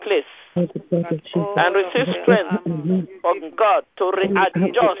remain in place. And receive strength from God to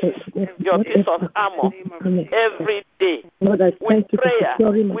readjust your piece of armor every day with prayer.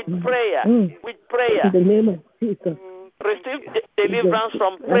 In the name of Jesus. Receive deliverance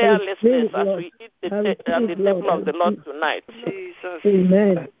from prayerlessness as we eat at the table of the Lord tonight. Jesus.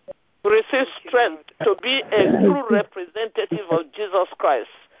 Amen. Receive strength to be a true representative of Jesus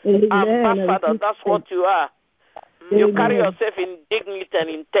Christ. Ambassador, that's what you are. You carry yourself in dignity and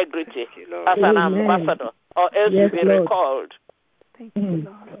integrity as an ambassador, or else you'll be recalled. Thank you,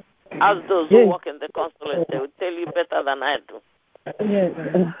 Lord. As those who work in the consulate, they will tell you better than I do.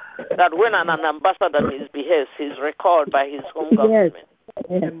 That when an ambassador misbehaves, he's recalled by his home government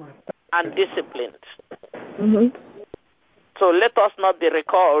and disciplined. So let us not be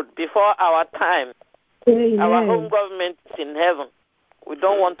recalled before our time. Our home government is in heaven. We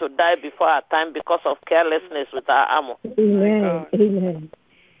don't want to die before our time because of carelessness with our armor.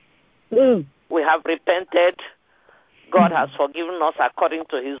 We have repented. God has forgiven us according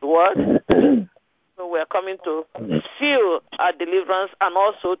to his word. So we are coming to seal our deliverance and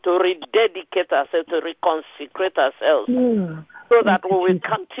also to rededicate ourselves, to reconsecrate ourselves, so that we will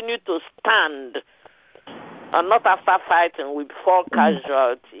continue to stand, and not after fighting we fall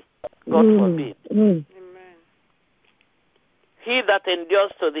casualty. God forbid. Amen. He that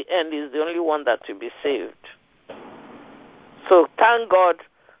endures to the end is the only one that will be saved. So thank God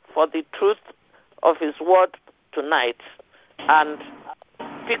for the truth of his word tonight, and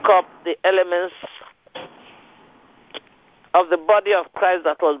pick up the elements of the body of Christ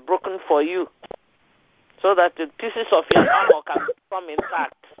that was broken for you. so that the pieces of your armor can come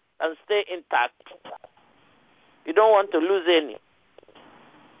intact and stay intact. You don't want to lose any.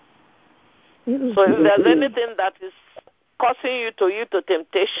 So if there's anything that is causing you to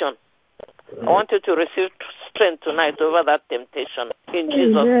temptation, I want you to receive strength tonight over that temptation in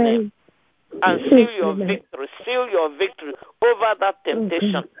Jesus' name. And seal your victory. Seal your victory over that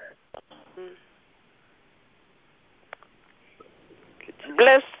temptation.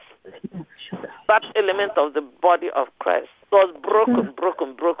 Bless that element of the body of Christ. It was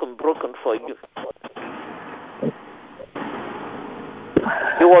broken for you.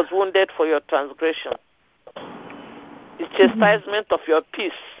 He was wounded for your transgression. The chastisement of your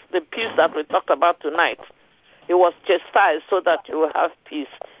peace, the peace that we talked about tonight. He was chastised so that you will have peace.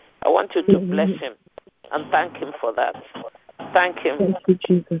 I want you to bless him and thank him for that. Thank him. Thank you,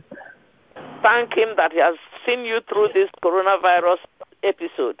 Jesus. Thank him that he has seen you through this coronavirus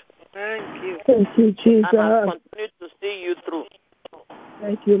episode. Thank you. Thank you, Jesus. And has continued to see you through.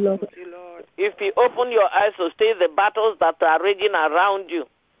 Thank you, Lord. Thank you, Lord. If you open your eyes to see the battles that are raging around you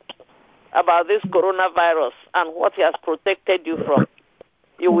about this coronavirus and what he has protected you from,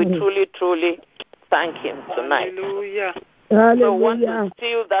 you will truly, truly thank him tonight. Hallelujah. Hallelujah. So want to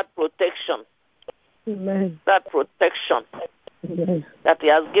steal that protection. Amen. That protection Amen. that he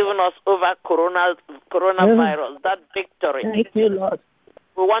has given us over coronavirus, that victory. Thank you, Lord.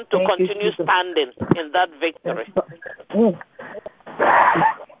 We want to Thank you, continue Jesus. standing in that victory. Mm.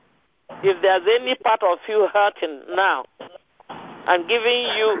 If there's any part of you hurting now and giving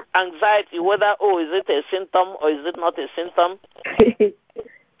you anxiety, whether, is it a symptom or is it not a symptom,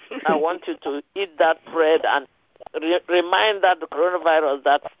 I want you to eat that bread and remind that the coronavirus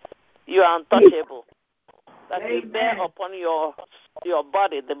that you are untouchable, that you bear upon your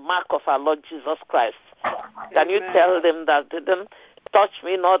body the mark of our Lord Jesus Christ. Can you tell them that didn't touch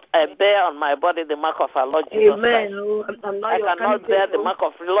me not, I bear on my body the mark of our Lord Jesus Christ. I cannot bear the mark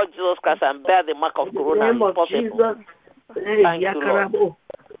of Lord Jesus Christ and bear the mark of Corona. Impossible. Thank you, Lord.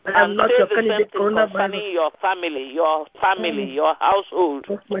 And say the same thing concerning your family, your household.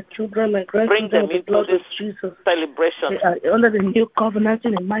 My children, my grandchildren, bring them into this Jesus. celebration. Under the new covenant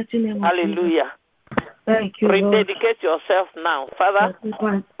in the mighty name of Hallelujah. Jesus. Thank you, rededicate yourself now, Father,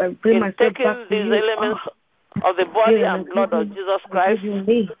 in taking these elements of the body and blood of Jesus Christ.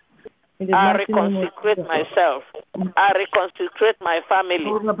 I reconsecrate myself. I reconsecrate my family.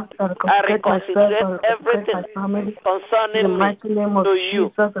 I reconsecrate everything concerning me to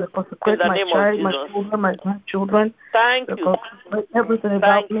you. In the name of Jesus. My grandchildren. Thank you. Everything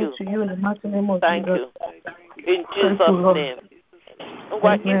about me to you in the mighty name of Jesus. Thank you. In Jesus' name.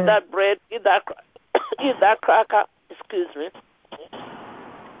 Eat that bread, eat that cracker, excuse me.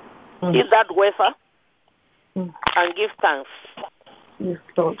 Eat that wafer and give thanks. Yes,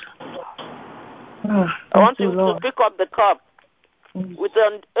 Lord. I want you to pick up the cup with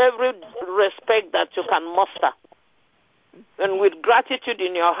every respect that you can muster and with gratitude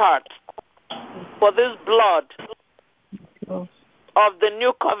in your heart for this blood of the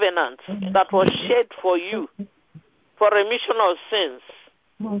new covenant that was shed for you, for remission of sins,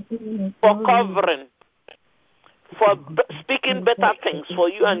 for covering, for speaking better things for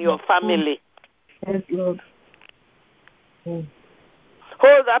you and your family. Yes, Lord.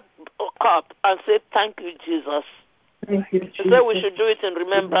 Hold that cup and say, thank you, Jesus. Thank you, Jesus. So we should do it in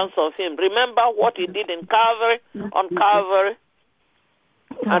remembrance of him. Remember what he did in Calvary, on Calvary,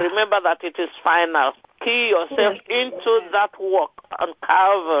 and remember that it is final. Key yourself into that work on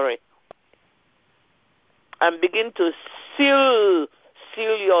Calvary and begin to seal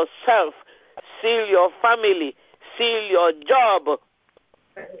yourself, seal your family, seal your job.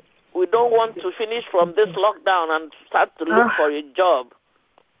 We don't want to finish from this lockdown and start to look for a job.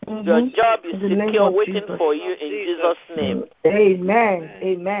 Your job is secure, waiting for you in Jesus' name. Amen.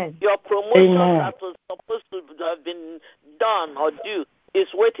 Amen. Your promotion that was supposed to have been done or due is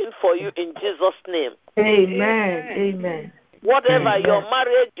waiting for you in Jesus' name. Amen. Amen. Whatever your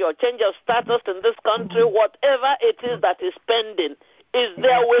marriage, your change of status in this country, whatever it is that is pending, is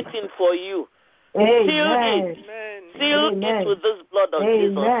there waiting for you. Amen. Seal it with this blood of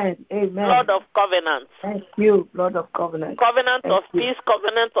Jesus. Amen. Blood of covenant. Thank you, blood of covenant. Covenant of peace,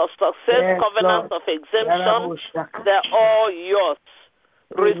 covenant of success, covenant of exemption. They're all yours.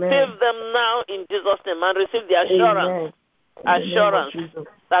 Receive them now in Jesus' name and receive the assurance. Assurance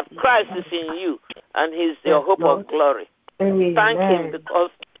that Christ is in you and he's your hope of glory. Thank him because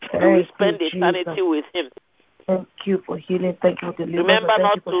you will spend eternity with him. Thank you for healing. Thank you for deliverance. Remember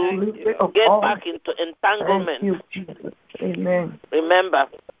not to get back into entanglement. Thank you, Jesus. Amen. Remember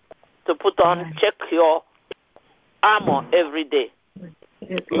to put on, check your armor every day.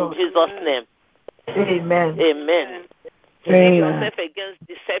 Yes, in Jesus' name. Amen. Amen. Seal yourself against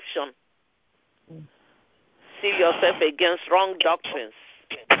deception. Seal yourself against wrong doctrines.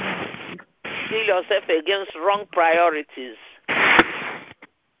 Seal yourself against wrong priorities.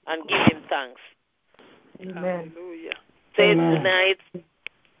 And give him thanks. Amen. Hallelujah. Say tonight,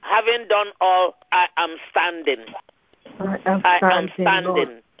 having done all, I am standing. I am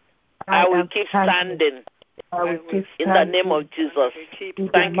standing. I will keep standing. In the name of Jesus.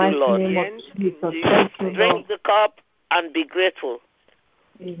 Thank you, Lord. Drink the cup and be grateful.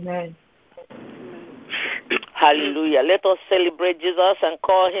 Amen. Hallelujah. Let us celebrate Jesus and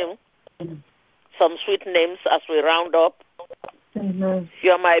call him some sweet names as we round up. Amen.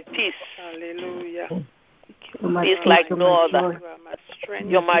 You are my peace. Hallelujah. Peace like no other. You are my strength.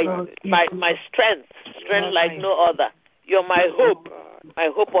 You're my strength. Strength like no other. You're my hope. My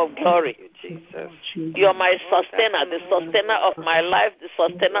hope of glory. You're my sustainer, the sustainer of my life, the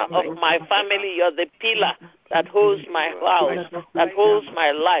sustainer of my family. You're the pillar that holds my house, that holds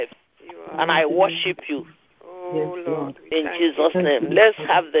my life. And I worship you. Oh, Lord. In Jesus' name. Let's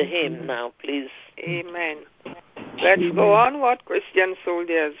have the hymn now, please. Amen. Let's go onward, Christian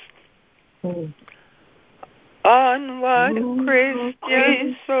soldiers. Onward,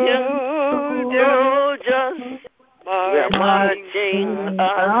 Christian soldiers, we're marching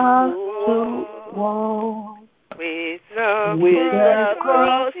on to war with the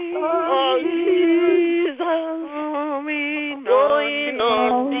cross of Jesus going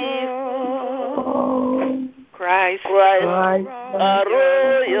on before. Christ, our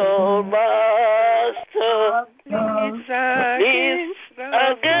royal master, is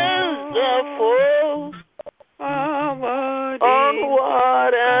against the foe. Onward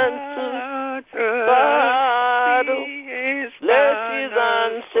and to battle. Let his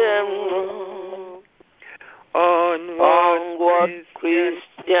anthem roll. Onward,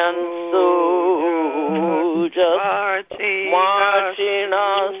 Christian soldiers, marching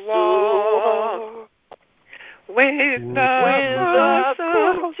us to war. With the cross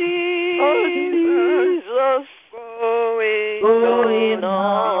of Jesus going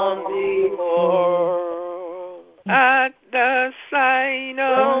on before. At the sign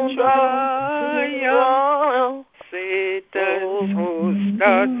of triumph, Satan's host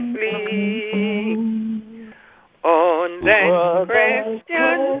doth flee. On then,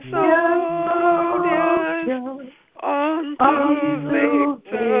 Christian soldiers, unto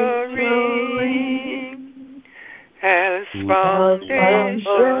victory. Hell's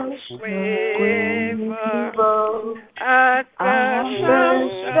foundation waver at the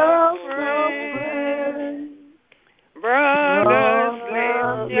shout of praise. Brothers,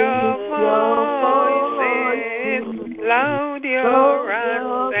 lift your voices, loud your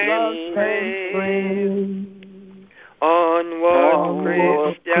anthems praise. Onward,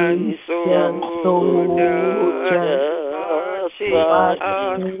 Christian soldiers,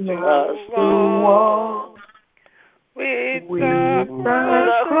 marching us to war. With the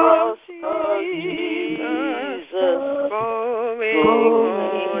cross of Jesus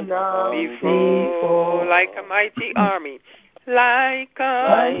going on before, like a mighty army, like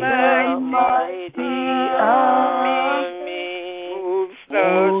a mighty army, moves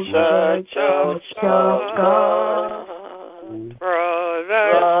the church of God.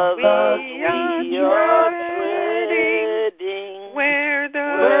 Brothers, we are treading where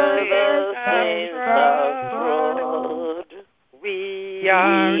the saints have trod. We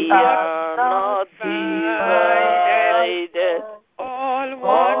are not divided, all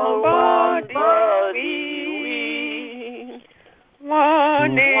one body we,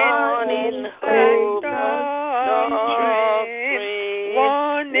 one in hope and doctrine,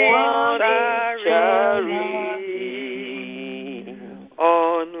 one in charity.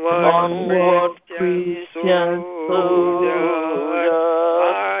 Onward, Christian soldiers,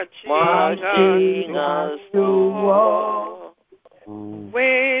 marching us to war.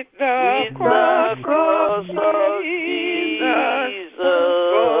 With the cross of Jesus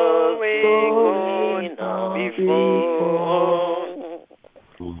going on before.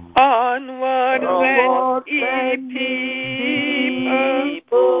 Onward, let ye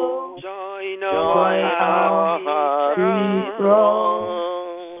people join our happy throng.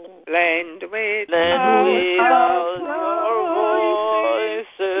 Blend with our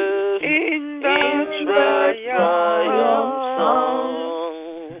voices in the triumph song.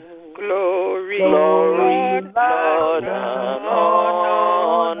 Glory, Lord, and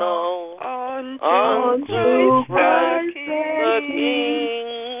honor unto Christ the King.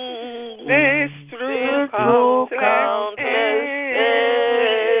 This through countless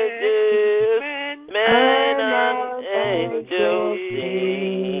ages, men and angels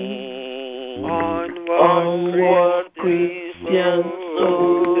sing.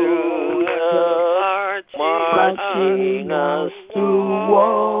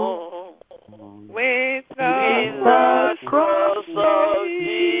 walk